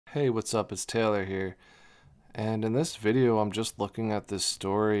Hey, what's up? It's Taylor here. And in this video, I'm just looking at this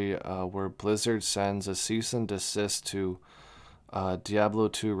story where Blizzard sends a cease and desist to Diablo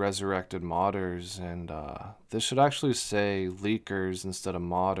 2 Resurrected modders. And this should actually say leakers instead of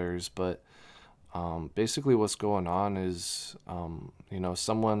modders. But basically what's going on is,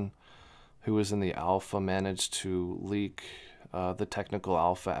 someone who was in the alpha managed to leak the technical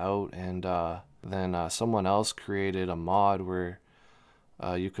alpha out. And then someone else created a mod where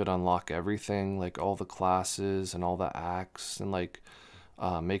you could unlock everything, like all the classes and all the acts, and like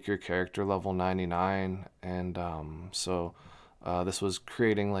make your character level 99. And this was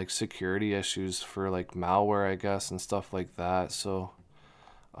creating like security issues for like malware, I guess, and stuff like that. So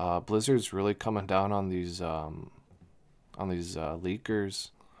Blizzard's really coming down on these leakers.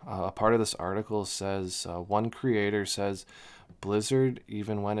 A part of this article says one creator says Blizzard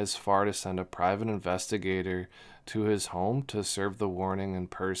even went as far to send a private investigator to his home to serve the warning in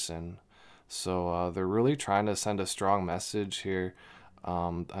person. So they're really trying to send a strong message here.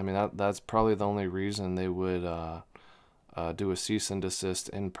 I mean, that's probably the only reason they would do a cease and desist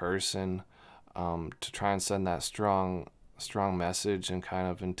in person, to try and send that strong message and kind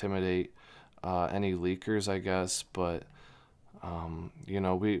of intimidate any leakers, I guess. But we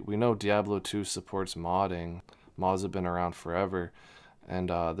know Diablo 2 supports modding. Mods have been around forever. And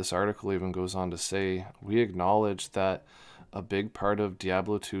this article even goes on to say, we acknowledge that a big part of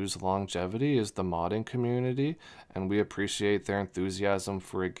Diablo 2's longevity is the modding community, and we appreciate their enthusiasm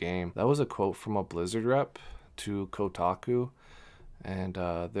for a game. That was a quote from a Blizzard rep to Kotaku. And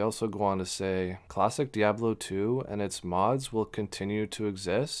they also go on to say, classic Diablo 2 and its mods will continue to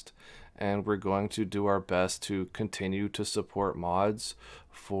exist, and we're going to do our best to continue to support mods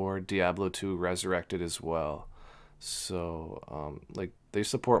for Diablo 2 Resurrected as well. So like, they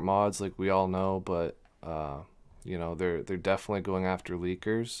support mods, like we all know, but they're definitely going after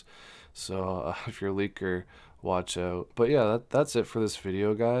leakers. So if you're a leaker, watch out. But yeah, that's it for this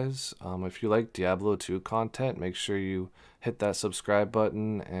video, guys. If you like Diablo 2 content, make sure you hit that subscribe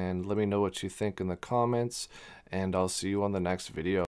button and let me know what you think in the comments, and I'll see you on the next video.